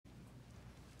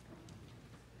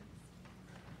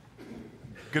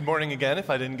Good morning again, if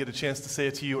I didn't get a chance to say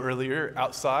it to you earlier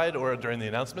outside or during the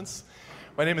announcements.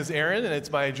 My name is Aaron, and it's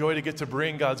my joy to get to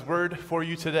bring God's Word for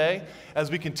you today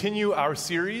as we continue our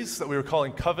series that we were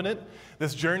calling Covenant,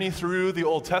 this journey through the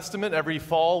Old Testament. Every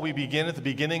fall, we begin at the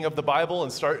beginning of the Bible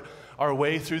and start our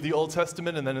way through the Old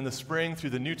Testament, and then in the spring through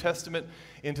the New Testament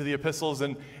into the epistles.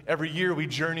 And every year, we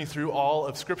journey through all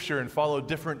of Scripture and follow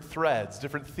different threads,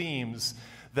 different themes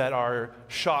that are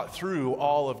shot through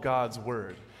all of God's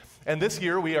Word. And this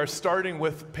year, we are starting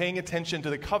with paying attention to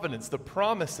the covenants, the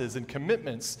promises and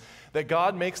commitments that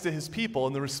God makes to his people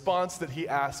and the response that he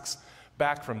asks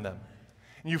back from them.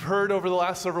 And you've heard over the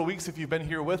last several weeks, if you've been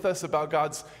here with us, about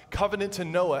God's covenant to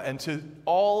Noah and to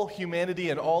all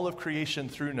humanity and all of creation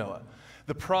through Noah.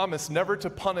 The promise never to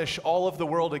punish all of the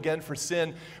world again for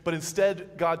sin, but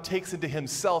instead God takes into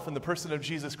himself, in the person of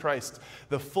Jesus Christ,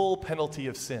 the full penalty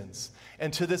of sins.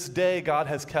 And to this day, God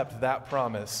has kept that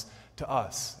promise to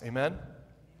us. Amen?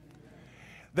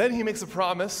 Then he makes a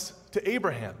promise to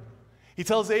Abraham. He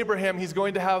tells Abraham he's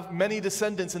going to have many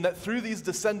descendants, and that through these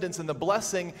descendants and the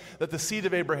blessing that the seed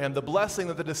of Abraham, the blessing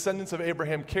that the descendants of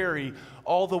Abraham carry,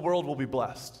 all the world will be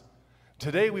blessed.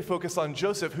 Today we focus on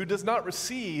Joseph, who does not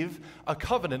receive a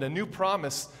covenant, a new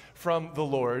promise from the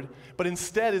Lord, but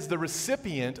instead is the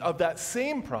recipient of that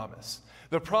same promise.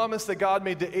 The promise that God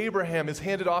made to Abraham is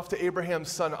handed off to Abraham's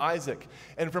son Isaac,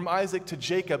 and from Isaac to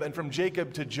Jacob, and from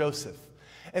Jacob to Joseph.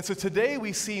 And so today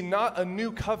we see not a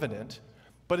new covenant,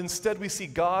 but instead we see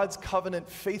God's covenant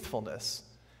faithfulness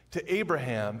to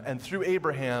Abraham, and through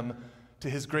Abraham to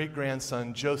his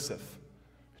great-grandson Joseph,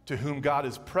 to whom God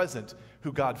is present,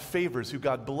 who God favors, who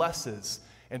God blesses,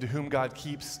 and to whom God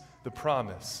keeps the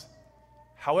promise.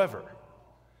 However,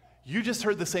 you just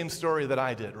heard the same story that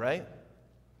I did, right?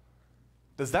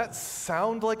 Does that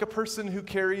sound like a person who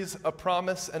carries a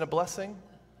promise and a blessing?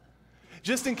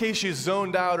 Just in case you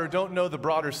zoned out or don't know the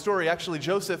broader story, actually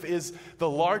Joseph is the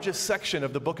largest section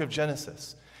of the book of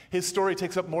Genesis. His story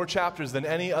takes up more chapters than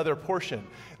any other portion.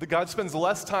 That God spends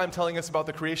less time telling us about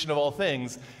the creation of all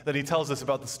things than he tells us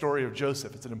about the story of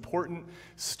Joseph. It's an important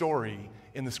story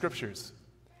in the scriptures.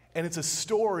 And it's a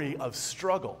story of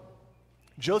struggle.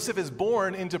 Joseph is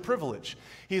born into privilege.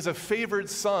 He is a favored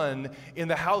son in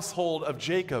the household of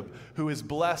Jacob, who is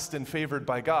blessed and favored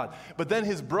by God. But then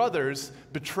his brothers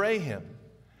betray him,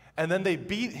 and then they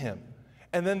beat him,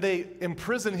 and then they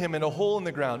imprison him in a hole in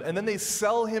the ground, and then they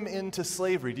sell him into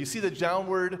slavery. Do you see the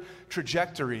downward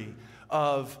trajectory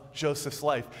of Joseph's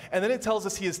life? And then it tells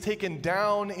us he is taken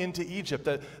down into Egypt.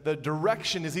 The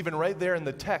direction is even right there in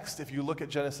the text if you look at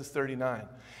Genesis 39.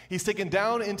 He's taken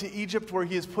down into Egypt, where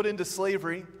he is put into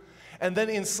slavery. And then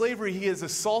in slavery, he is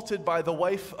assaulted by the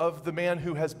wife of the man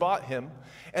who has bought him.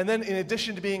 And then in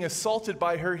addition to being assaulted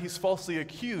by her, he's falsely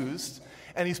accused,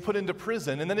 and he's put into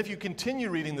prison. And then if you continue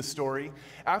reading the story,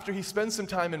 after he spends some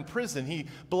time in prison, he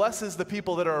blesses the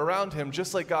people that are around him,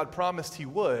 just like God promised he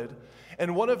would.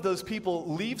 And one of those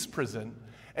people leaves prison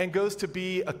and goes to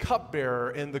be a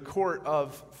cupbearer in the court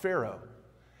of Pharaoh.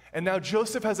 And now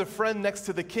Joseph has a friend next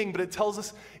to the king, but it tells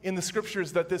us in the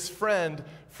scriptures that this friend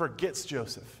forgets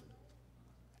Joseph.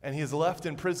 And he is left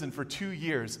in prison for 2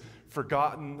 years,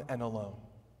 forgotten and alone.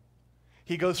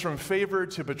 He goes from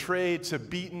favored to betrayed to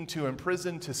beaten to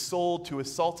imprisoned to sold to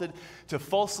assaulted to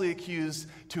falsely accused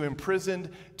to imprisoned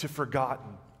to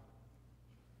forgotten.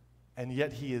 And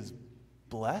yet he is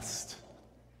blessed?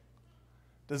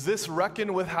 Does this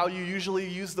reckon with how you usually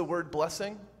use the word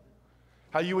blessing?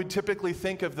 How you would typically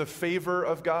think of the favor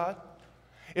of God?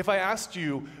 If I asked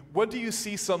you, what do you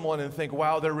see someone and think,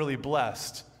 wow, they're really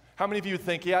blessed? How many of you would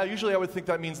think, yeah, usually I would think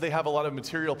that means they have a lot of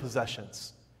material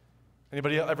possessions?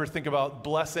 Anybody ever think about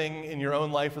blessing in your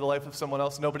own life or the life of someone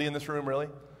else? Nobody in this room, really?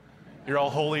 You're all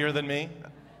holier than me?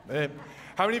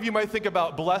 How many of you might think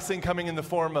about blessing coming in the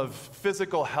form of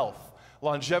physical health,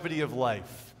 longevity of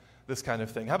life, this kind of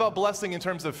thing? How about blessing in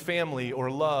terms of family or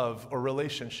love or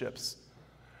relationships?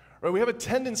 Right, we have a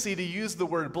tendency to use the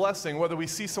word blessing, whether we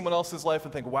see someone else's life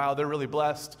and think, wow, they're really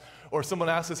blessed, or someone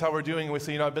asks us how we're doing, and we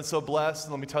say, I've been so blessed,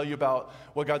 and let me tell you about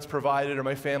what God's provided, or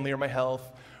my family, or my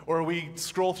health. Or we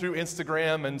scroll through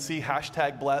Instagram and see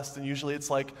hashtag blessed, and usually it's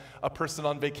like a person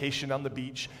on vacation on the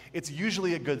beach. It's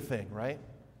usually a good thing, right?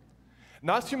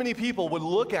 Not too many people would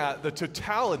look at the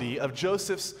totality of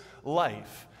Joseph's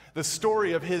life, the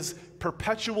story of his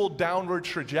perpetual downward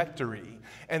trajectory,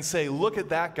 and say, look at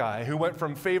that guy who went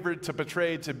from favored to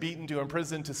betrayed to beaten to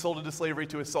imprisoned to sold into slavery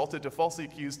to assaulted to falsely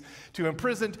accused to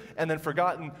imprisoned and then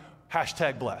forgotten,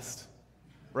 hashtag blessed,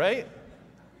 right?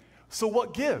 So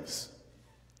what gives?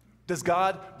 Does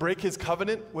God break his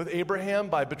covenant with Abraham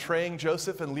by betraying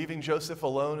Joseph and leaving Joseph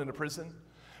alone in a prison?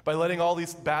 By letting all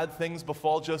these bad things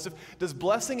befall Joseph? Does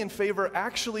blessing and favor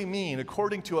actually mean,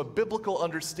 according to a biblical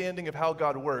understanding of how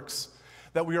God works,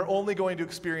 that we are only going to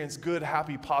experience good,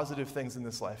 happy, positive things in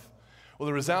this life? Well,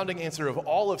 the resounding answer of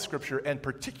all of Scripture, and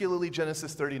particularly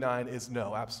Genesis 39, is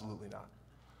no, absolutely not.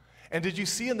 And did you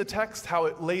see in the text how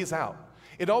it lays out?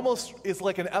 It almost is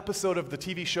like an episode of the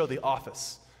TV show The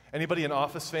Office. Anybody an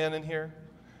Office fan in here?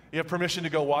 You have permission to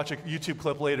go watch a YouTube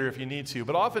clip later if you need to.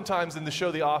 But oftentimes in the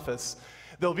show The Office,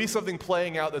 there'll be something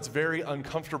playing out that's very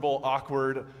uncomfortable,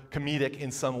 awkward, comedic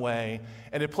in some way,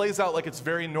 and it plays out like it's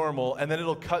very normal, and then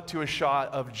it'll cut to a shot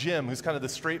of Jim, who's kind of the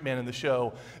straight man in the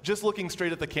show, just looking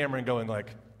straight at the camera and going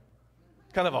like,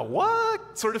 kind of a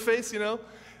what sort of face, you know?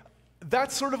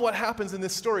 That's sort of what happens in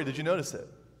this story. Did you notice it?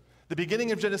 The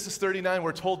beginning of Genesis 39,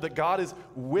 we're told that God is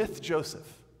with Joseph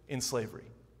in slavery.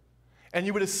 And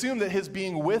you would assume that his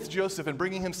being with Joseph and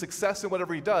bringing him success in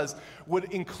whatever he does would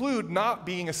include not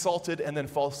being assaulted and then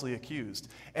falsely accused.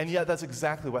 And yet that's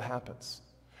exactly what happens.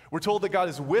 We're told that God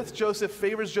is with Joseph,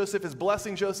 favors Joseph, is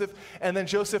blessing Joseph, and then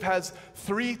Joseph has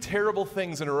 3 terrible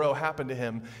things in a row happen to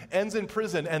him, ends in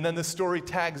prison, and then the story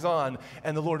tags on,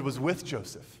 and the Lord was with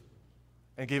Joseph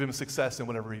and gave him success in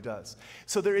whatever he does.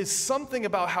 So there is something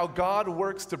about how God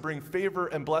works to bring favor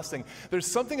and blessing. There's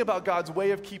something about God's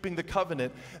way of keeping the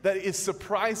covenant that is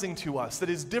surprising to us, that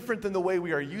is different than the way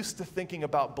we are used to thinking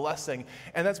about blessing.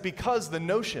 And that's because the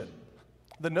notion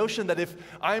that if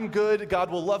I'm good, God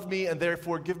will love me and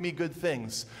therefore give me good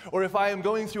things. Or if I am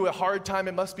going through a hard time,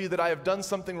 it must be that I have done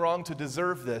something wrong to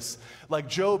deserve this. Like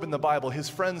Job in the Bible, his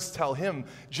friends tell him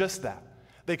just that.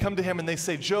 They come to him and they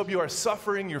say, Job, you are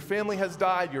suffering, your family has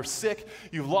died, you're sick,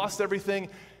 you've lost everything.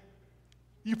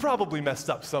 You probably messed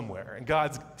up somewhere, and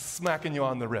God's smacking you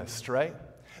on the wrist, right?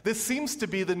 This seems to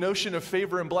be the notion of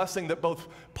favor and blessing that both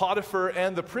Potiphar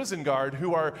and the prison guard,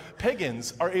 who are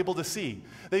pagans, are able to see.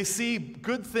 They see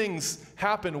good things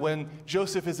happen when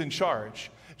Joseph is in charge.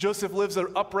 Joseph lives an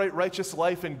upright, righteous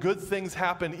life, and good things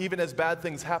happen even as bad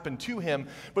things happen to him.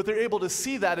 But they're able to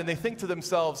see that, and they think to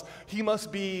themselves, he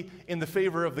must be in the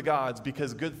favor of the gods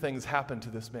because good things happen to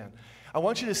this man. I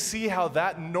want you to see how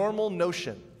that normal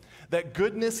notion, that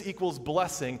goodness equals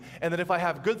blessing, and that if I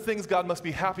have good things, God must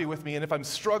be happy with me, and if I'm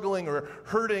struggling or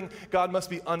hurting, God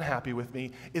must be unhappy with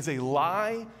me, is a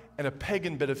lie and a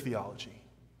pagan bit of theology.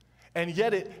 And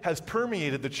yet it has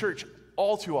permeated the church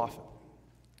all too often.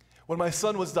 When my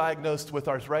son was diagnosed with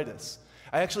arthritis,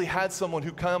 I actually had someone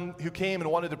who came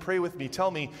and wanted to pray with me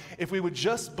tell me if we would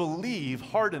just believe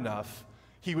hard enough,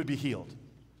 he would be healed.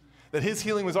 That his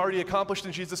healing was already accomplished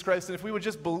in Jesus Christ, and if we would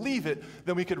just believe it,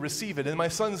 then we could receive it. And my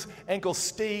son's ankle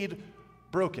stayed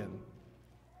broken.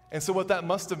 And so what that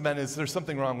must have meant is there's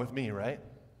something wrong with me, right?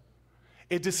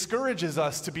 It discourages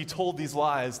us to be told these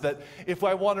lies that if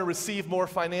I want to receive more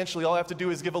financially, all I have to do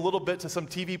is give a little bit to some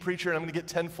TV preacher and I'm going to get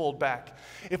tenfold back.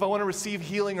 If I want to receive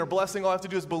healing or blessing, all I have to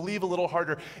do is believe a little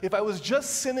harder. If I was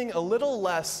just sinning a little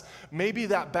less, maybe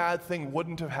that bad thing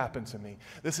wouldn't have happened to me.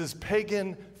 This is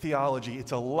pagan theology.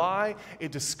 It's a lie.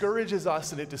 It discourages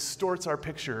us and it distorts our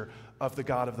picture of the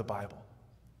God of the Bible.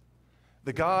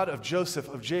 The God of Joseph,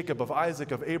 of Jacob, of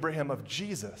Isaac, of Abraham, of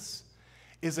Jesus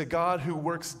is a God who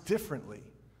works differently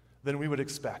than we would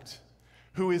expect,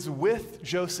 who is with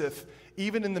Joseph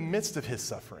even in the midst of his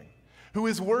suffering, who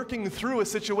is working through a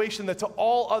situation that to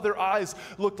all other eyes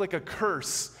looked like a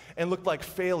curse and looked like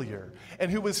failure,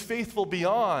 and who was faithful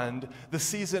beyond the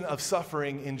season of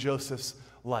suffering in Joseph's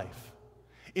life.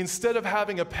 Instead of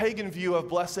having a pagan view of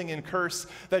blessing and curse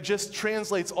that just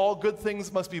translates all good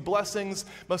things must be blessings,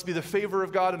 must be the favor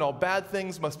of God, and all bad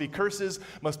things must be curses,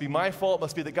 must be my fault,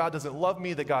 must be that God doesn't love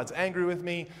me, that God's angry with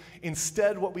me.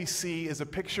 Instead, what we see is a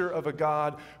picture of a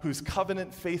God whose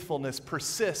covenant faithfulness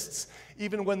persists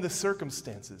even when the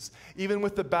circumstances, even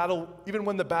when the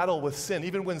battle with sin,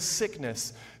 even when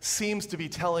sickness seems to be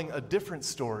telling a different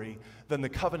story than the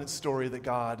covenant story that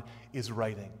God is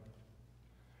writing.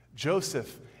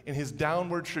 Joseph, in his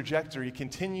downward trajectory,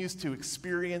 continues to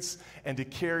experience and to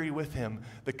carry with him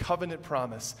the covenant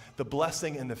promise, the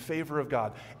blessing and the favor of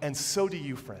God. And so do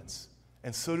you, friends.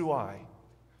 And so do I,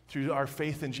 through our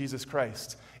faith in Jesus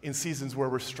Christ, in seasons where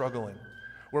we're struggling,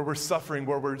 where we're suffering,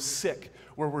 where we're sick,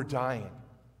 where we're dying.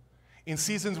 In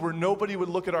seasons where nobody would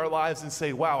look at our lives and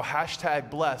say, wow,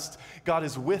 #blessed. God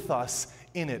is with us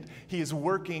in it. He is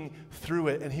working through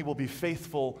it, and he will be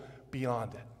faithful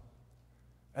beyond it.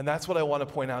 And that's what I want to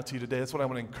point out to you today. That's what I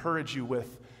want to encourage you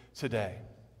with today.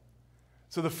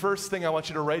 So the first thing I want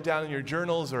you to write down in your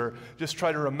journals or just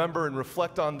try to remember and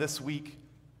reflect on this week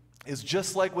is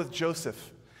just like with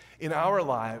Joseph, in our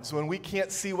lives, when we can't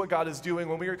see what God is doing,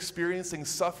 when we're experiencing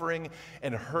suffering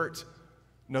and hurt,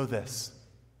 know this: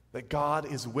 that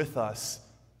God is with us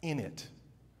in it.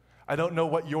 I don't know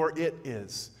what your it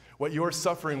is, what your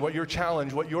suffering, what your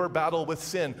challenge, what your battle with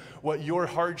sin, what your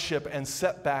hardship and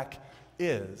setback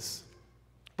is.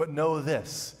 But know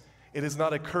this, it is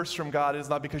not a curse from God. It is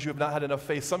not because you have not had enough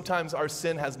faith. Sometimes our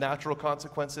sin has natural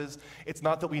consequences. It's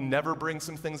not that we never bring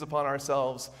some things upon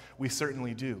ourselves. We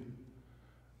certainly do.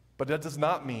 But that does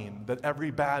not mean that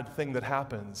every bad thing that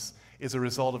happens is a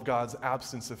result of God's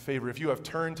absence of favor. If you have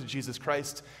turned to Jesus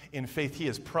Christ in faith, he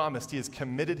has promised, he has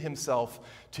committed himself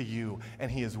to you, and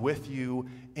he is with you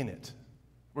in it.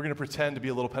 We're going to pretend to be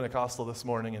a little Pentecostal this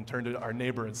morning and turn to our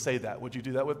neighbor and say that. Would you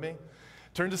do that with me?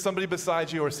 Turn to somebody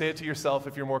beside you or say it to yourself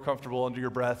if you're more comfortable under your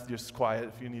breath, just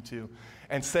quiet if you need to.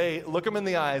 And say, look them in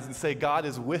the eyes and say, God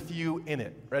is with you in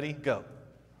it. Ready? Go.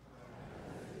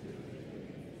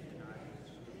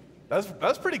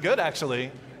 That's pretty good,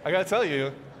 actually. I got to tell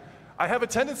you. I have a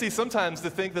tendency sometimes to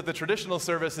think that the traditional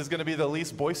service is going to be the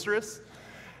least boisterous,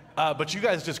 but you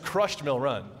guys just crushed Mill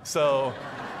Run. So,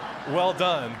 well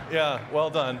done. Yeah, well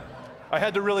done. I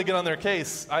had to really get on their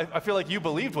case. I feel like you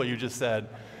believed what you just said.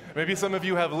 Maybe some of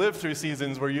you have lived through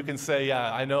seasons where you can say,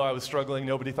 yeah, I know I was struggling.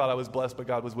 Nobody thought I was blessed, but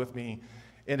God was with me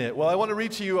in it. Well, I want to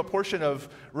read to you a portion of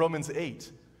Romans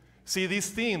 8. See, these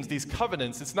themes, these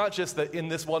covenants, it's not just that in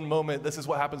this one moment, this is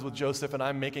what happens with Joseph, and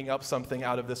I'm making up something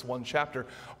out of this one chapter.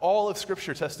 All of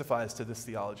Scripture testifies to this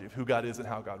theology of who God is and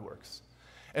how God works.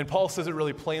 And Paul says it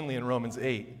really plainly in Romans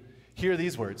 8. Hear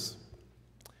these words.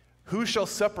 Who shall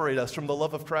separate us from the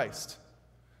love of Christ?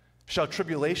 Shall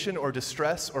tribulation or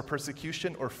distress or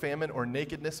persecution or famine or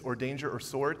nakedness or danger or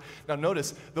sword? Now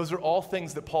notice, those are all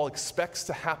things that Paul expects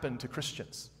to happen to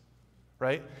Christians.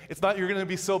 Right? It's not you're going to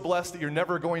be so blessed that you're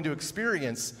never going to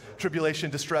experience tribulation,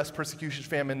 distress, persecution,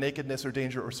 famine, nakedness, or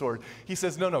danger, or sword. He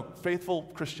says, no, faithful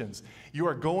Christians, you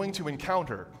are going to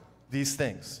encounter these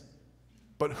things.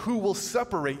 But who will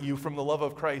separate you from the love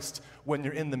of Christ when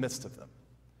you're in the midst of them?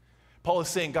 Paul is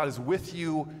saying God is with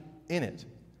you in it.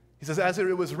 He says, as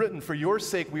it was written, for your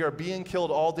sake we are being killed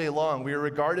all day long. We are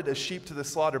regarded as sheep to the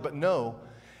slaughter. But no,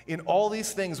 in all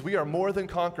these things we are more than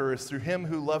conquerors through him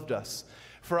who loved us.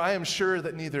 For I am sure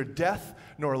that neither death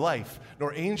nor life,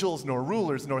 nor angels nor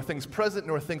rulers, nor things present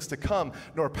nor things to come,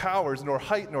 nor powers, nor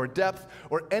height nor depth,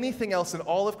 or anything else in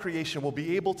all of creation will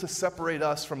be able to separate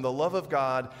us from the love of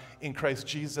God in Christ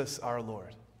Jesus our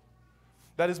Lord.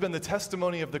 That has been the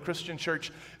testimony of the Christian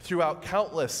church throughout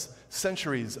countless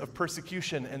centuries of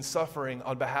persecution and suffering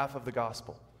on behalf of the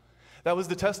gospel. That was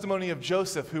the testimony of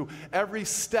Joseph, who every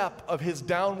step of his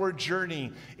downward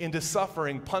journey into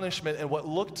suffering, punishment, and what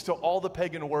looked to all the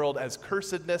pagan world as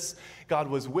cursedness, God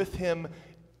was with him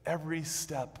every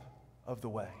step of the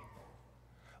way.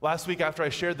 Last week after I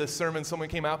shared this sermon, someone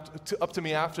came up to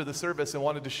me after the service and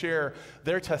wanted to share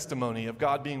their testimony of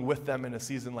God being with them in a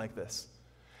season like this.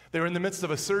 They were in the midst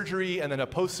of a surgery and then a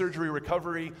post-surgery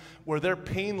recovery where their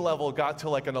pain level got to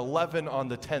like an 11 on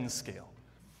the 10 scale.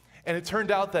 And it turned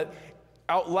out that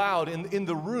out loud in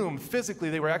the room, physically,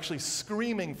 they were actually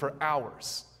screaming for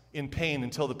hours in pain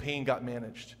until the pain got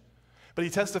managed. But he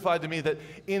testified to me that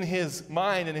in his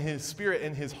mind and in his spirit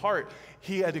and his heart,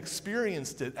 he had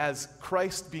experienced it as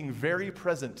Christ being very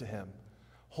present to him,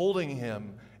 holding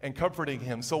him and comforting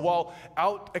him. So while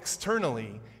out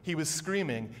externally he was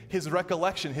screaming, his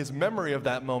recollection, his memory of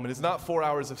that moment is not 4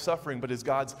 hours of suffering, but is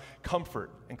God's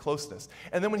comfort and closeness.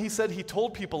 And then when he said he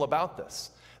told people about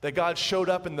this, that God showed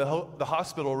up in the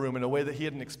hospital room in a way that he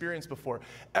hadn't experienced before,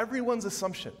 everyone's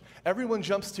assumption, everyone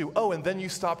jumps to, oh, and then you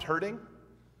stopped hurting?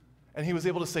 And he was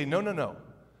able to say, no.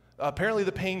 Apparently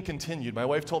the pain continued. My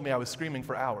wife told me I was screaming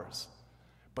for hours,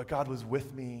 but God was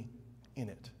with me in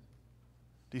it.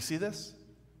 Do you see this?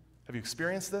 Have you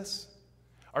experienced this?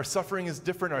 Our suffering is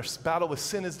different. Our battle with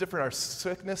sin is different. Our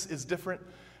sickness is different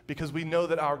because we know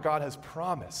that our God has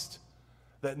promised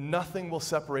that nothing will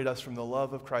separate us from the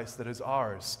love of Christ that is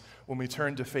ours when we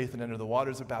turn to faith and enter the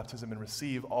waters of baptism and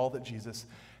receive all that Jesus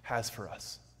has for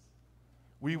us.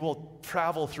 We will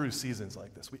travel through seasons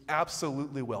like this. We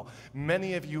absolutely will.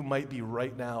 Many of you might be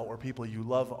right now, or people you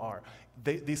love are.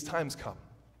 These times come.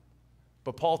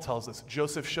 But Paul tells us,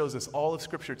 Joseph shows us, all of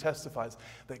Scripture testifies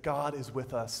that God is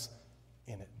with us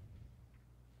in it.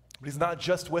 But he's not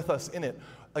just with us in it,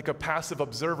 like a passive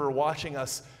observer watching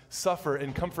us suffer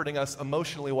and comforting us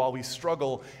emotionally while we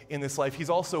struggle in this life. He's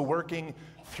also working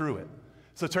through it.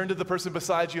 So turn to the person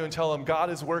beside you and tell them, God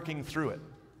is working through it.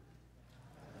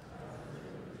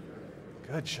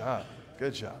 Good job.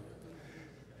 Good job.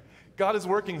 God is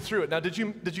working through it. Now, did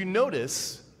you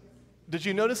notice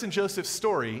in Joseph's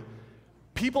story,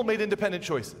 people made independent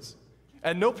choices?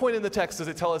 At no point in the text does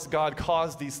it tell us God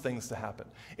caused these things to happen.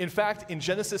 In fact, in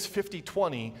Genesis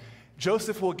 50:20,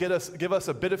 Joseph will give us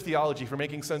a bit of theology for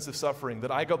making sense of suffering that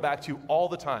I go back to all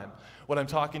the time when I'm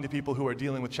talking to people who are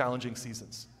dealing with challenging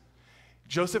seasons.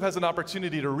 Joseph has an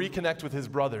opportunity to reconnect with his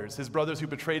brothers who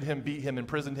betrayed him, beat him,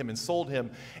 imprisoned him, and sold him,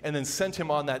 and then sent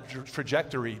him on that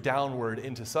trajectory downward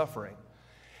into suffering.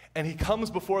 And he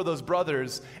comes before those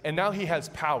brothers, and now he has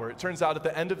power. It turns out at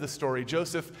the end of the story,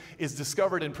 Joseph is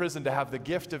discovered in prison to have the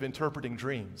gift of interpreting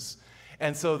dreams.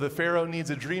 And so the Pharaoh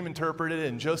needs a dream interpreted,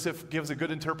 and Joseph gives a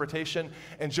good interpretation,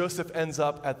 and Joseph ends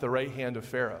up at the right hand of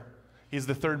Pharaoh. He's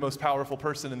the third most powerful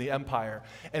person in the empire.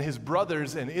 And his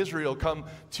brothers in Israel come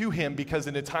to him because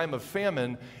in a time of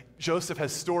famine, Joseph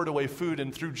has stored away food,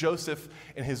 and through Joseph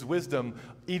and his wisdom,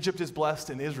 Egypt is blessed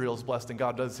and Israel is blessed, and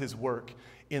God does his work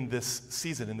in this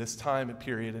season, in this time and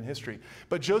period in history.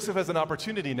 But Joseph has an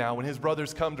opportunity now when his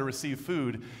brothers come to receive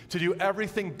food to do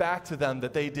everything back to them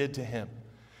that they did to him,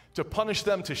 to punish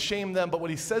them, to shame them. But what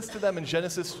he says to them in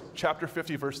Genesis chapter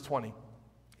 50, verse 20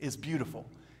 is beautiful.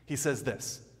 He says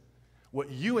this: what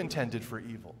you intended for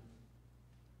evil,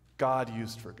 God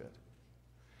used for good.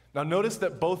 Now notice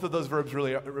that both of those verbs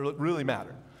really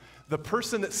matter. The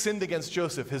person that sinned against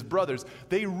Joseph, his brothers,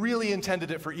 they really intended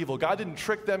it for evil. God didn't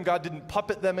trick them. God didn't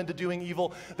puppet them into doing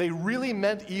evil. They really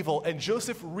meant evil, and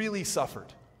Joseph really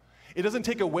suffered. It doesn't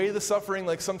take away the suffering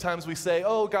like sometimes we say,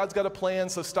 oh, God's got a plan,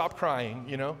 so stop crying,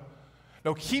 you know?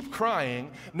 No, keep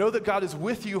crying. Know that God is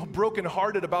with you,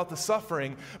 brokenhearted about the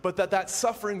suffering, but that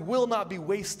suffering will not be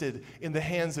wasted in the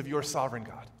hands of your sovereign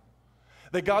God.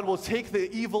 That God will take the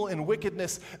evil and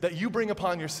wickedness that you bring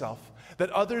upon yourself, that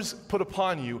others put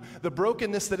upon you, the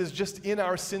brokenness that is just in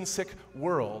our sin-sick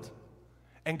world,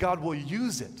 and God will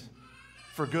use it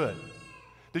for good.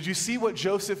 Did you see what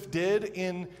Joseph did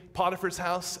in Potiphar's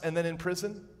house and then in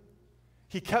prison?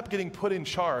 He kept getting put in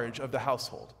charge of the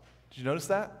household. Did you notice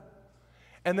that?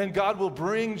 And then God will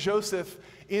bring Joseph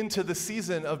into the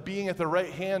season of being at the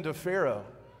right hand of Pharaoh.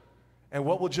 And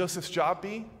what will Joseph's job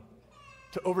be?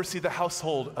 To oversee the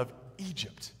household of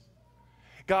Egypt.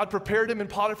 God prepared him in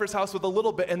Potiphar's house with a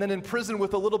little bit, and then in prison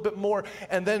with a little bit more,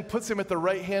 and then puts him at the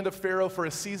right hand of Pharaoh for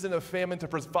a season of famine to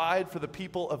provide for the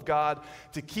people of God,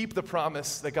 to keep the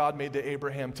promise that God made to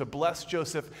Abraham, to bless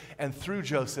Joseph, and through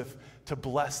Joseph, to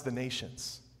bless the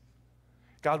nations.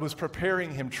 God was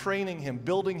preparing him, training him,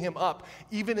 building him up,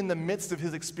 even in the midst of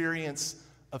his experience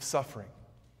of suffering.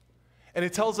 And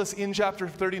it tells us in chapter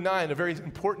 39, a very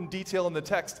important detail in the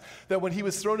text, that when he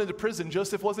was thrown into prison,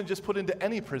 Joseph wasn't just put into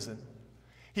any prison.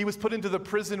 He was put into the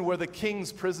prison where the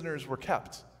king's prisoners were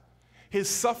kept. His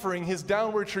suffering, his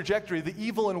downward trajectory, the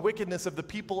evil and wickedness of the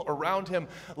people around him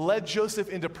led Joseph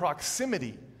into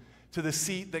proximity to the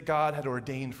seat that God had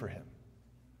ordained for him.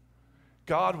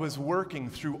 God was working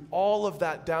through all of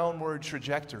that downward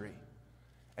trajectory,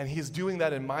 and he's doing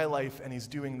that in my life, and he's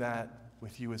doing that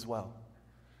with you as well.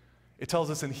 It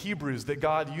tells us in Hebrews that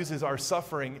God uses our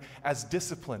suffering as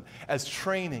discipline, as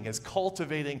training, as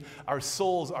cultivating our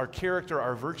souls, our character,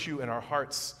 our virtue, and our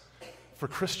hearts for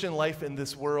Christian life in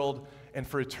this world and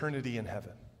for eternity in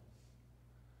heaven.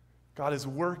 God is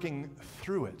working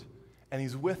through it, and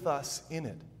he's with us in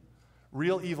it.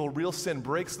 Real evil, real sin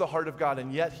breaks the heart of God,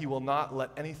 and yet he will not let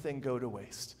anything go to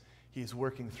waste. He is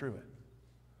working through it.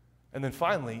 And then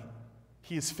finally,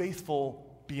 he is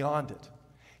faithful beyond it.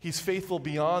 He's faithful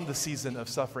beyond the season of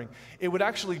suffering. It would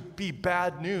actually be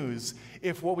bad news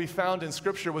if what we found in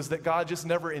Scripture was that God just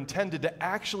never intended to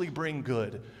actually bring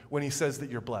good when he says that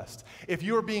you're blessed. If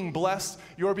you're being blessed,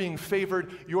 you're being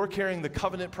favored, you're carrying the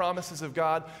covenant promises of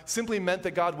God, simply meant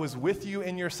that God was with you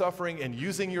in your suffering and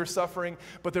using your suffering,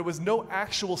 but there was no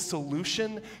actual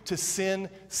solution to sin,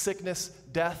 sickness,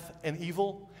 death, and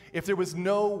evil. If there was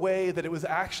no way that it was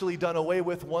actually done away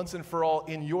with once and for all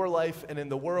in your life and in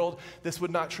the world, this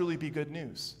would not truly be good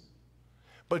news.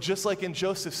 But just like in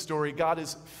Joseph's story, God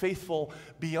is faithful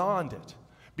beyond it,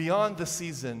 beyond the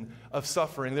season of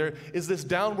suffering. There is this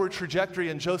downward trajectory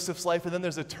in Joseph's life, and then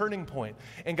there's a turning point.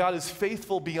 And God is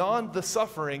faithful beyond the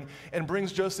suffering and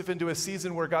brings Joseph into a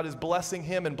season where God is blessing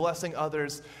him and blessing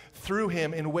others through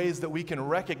him in ways that we can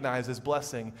recognize as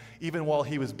blessing, even while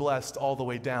he was blessed all the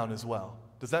way down as well.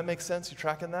 Does that make sense? You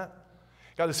tracking that?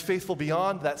 God is faithful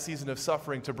beyond that season of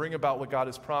suffering to bring about what God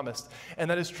has promised.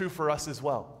 And that is true for us as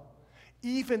well.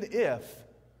 Even if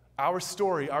our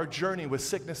story, our journey with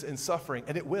sickness and suffering,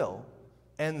 and it will,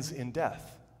 ends in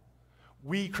death.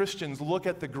 We Christians look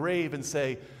at the grave and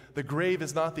say, the grave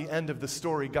is not the end of the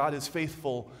story. God is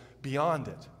faithful beyond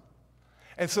it.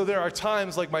 And so there are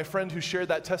times, like my friend who shared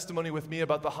that testimony with me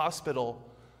about the hospital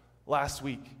last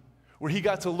week, where he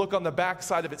got to look on the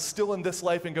backside of it still in this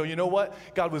life and go, you know what?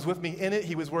 God was with me in it.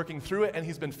 He was working through it, and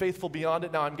he's been faithful beyond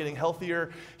it. Now I'm getting healthier.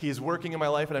 He is working in my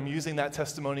life, and I'm using that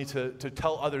testimony to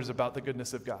tell others about the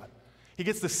goodness of God. He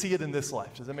gets to see it in this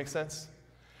life. Does that make sense?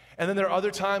 And then there are other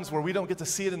times where we don't get to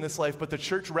see it in this life, but the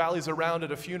church rallies around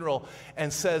at a funeral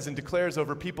and says and declares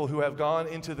over people who have gone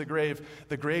into the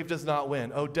grave does not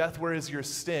win. Oh, death, where is your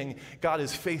sting? God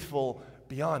is faithful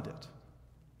beyond it.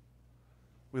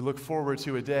 We look forward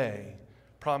to a day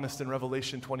promised in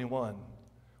Revelation 21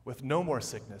 with no more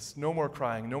sickness, no more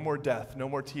crying, no more death, no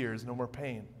more tears, no more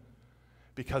pain,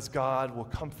 because God will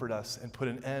comfort us and put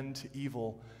an end to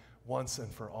evil once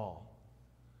and for all.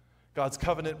 God's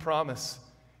covenant promise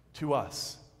to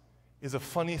us is a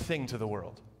funny thing to the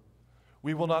world.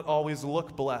 We will not always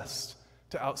look blessed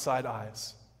to outside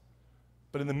eyes.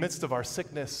 But in the midst of our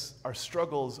sickness, our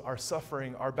struggles, our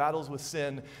suffering, our battles with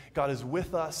sin, God is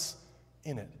with us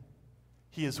in it.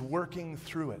 He is working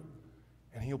through it,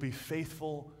 and he'll be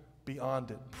faithful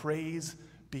beyond it. Praise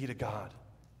be to God.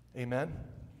 Amen?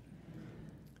 I'm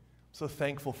so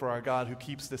thankful for our God who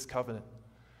keeps this covenant,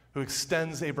 who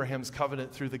extends Abraham's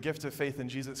covenant through the gift of faith in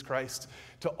Jesus Christ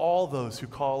to all those who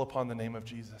call upon the name of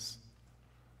Jesus.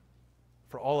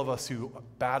 For all of us who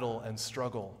battle and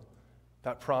struggle,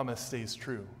 that promise stays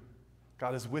true.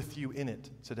 God is with you in it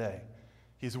today.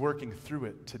 He's working through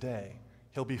it today.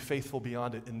 He'll be faithful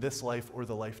beyond it in this life or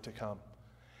the life to come.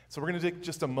 So we're going to take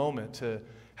just a moment to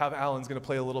have Alan's going to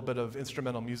play a little bit of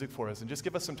instrumental music for us and just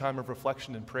give us some time of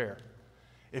reflection and prayer.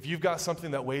 If you've got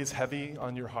something that weighs heavy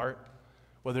on your heart,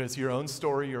 whether it's your own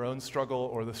story, your own struggle,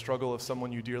 or the struggle of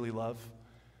someone you dearly love,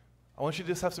 I want you to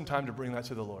just have some time to bring that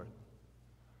to the Lord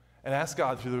and ask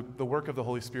God through the work of the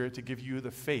Holy Spirit to give you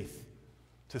the faith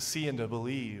to see and to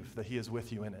believe that he is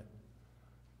with you in it.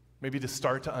 Maybe to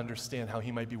start to understand how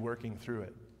he might be working through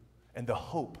it, and the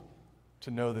hope to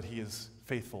know that he is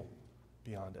faithful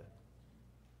beyond it.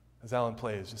 As Alan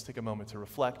plays, just take a moment to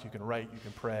reflect. You can write, you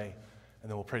can pray,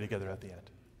 and then we'll pray together at the end.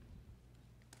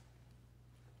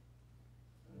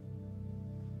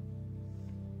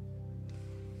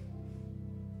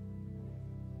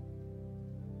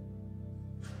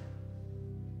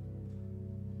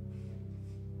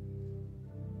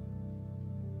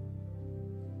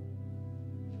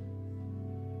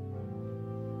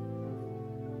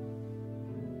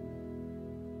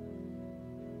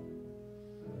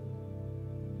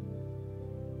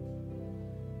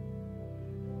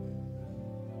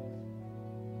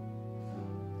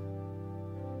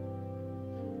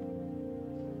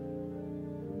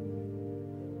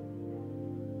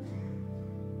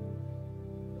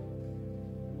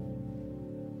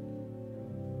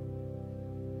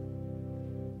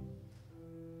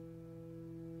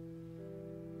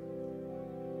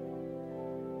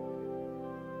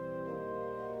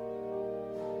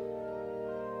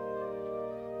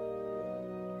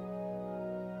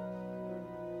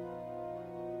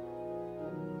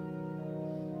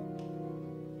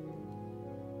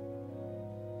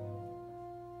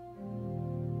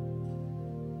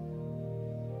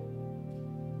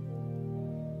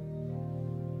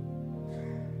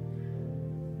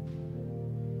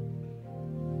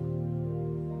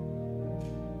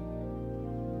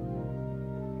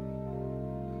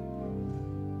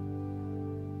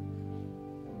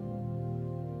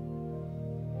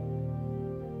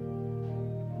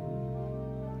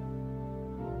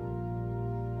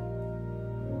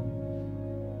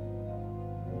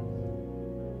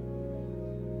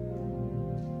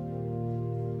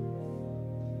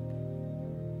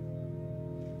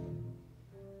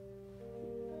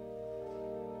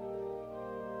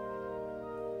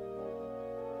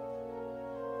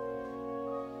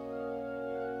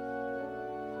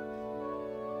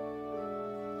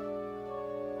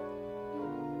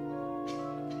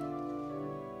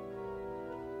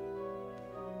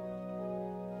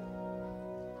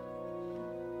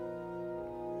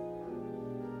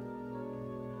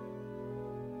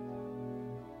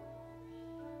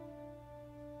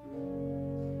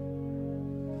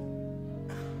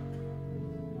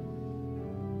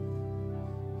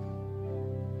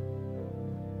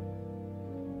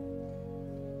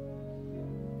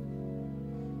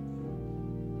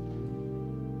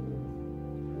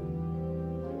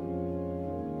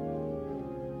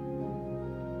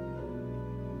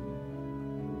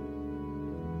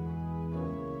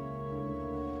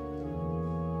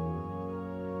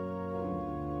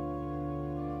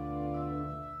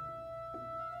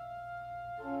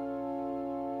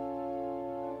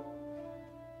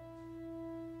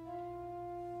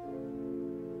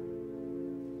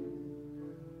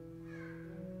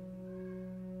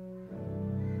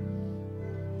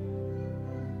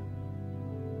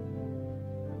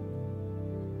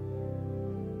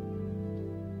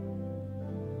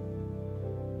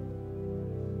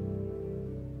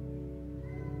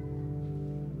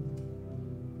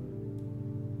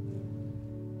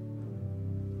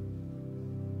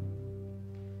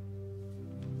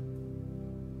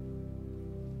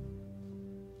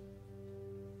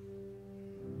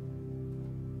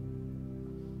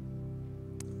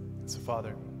 So,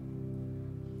 Father,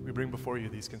 we bring before you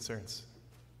these concerns,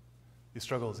 these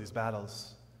struggles, these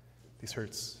battles, these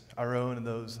hurts, our own and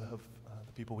those of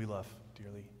the people we love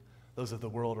dearly, those of the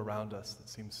world around us that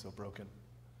seems so broken.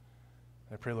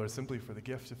 And I pray, Lord, simply for the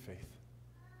gift of faith,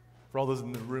 for all those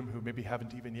in the room who maybe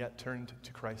haven't even yet turned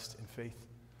to Christ in faith,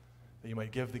 that you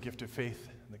might give the gift of faith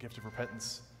and the gift of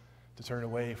repentance to turn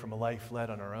away from a life led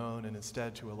on our own and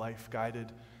instead to a life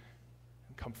guided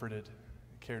and comforted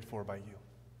and cared for by you,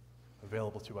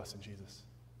 available to us in Jesus.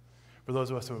 For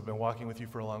those of us who have been walking with you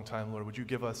for a long time, Lord, would you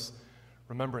give us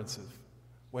remembrance of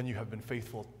when you have been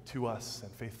faithful to us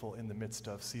and faithful in the midst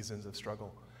of seasons of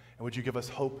struggle? And would you give us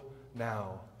hope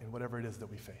now in whatever it is that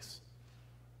we face?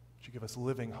 Would you give us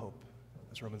living hope,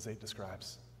 as Romans 8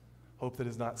 describes? Hope that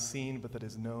is not seen, but that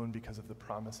is known because of the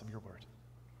promise of your word,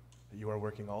 that you are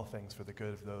working all things for the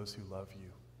good of those who love you.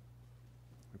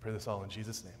 We pray this all in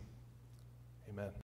Jesus' name. Amen.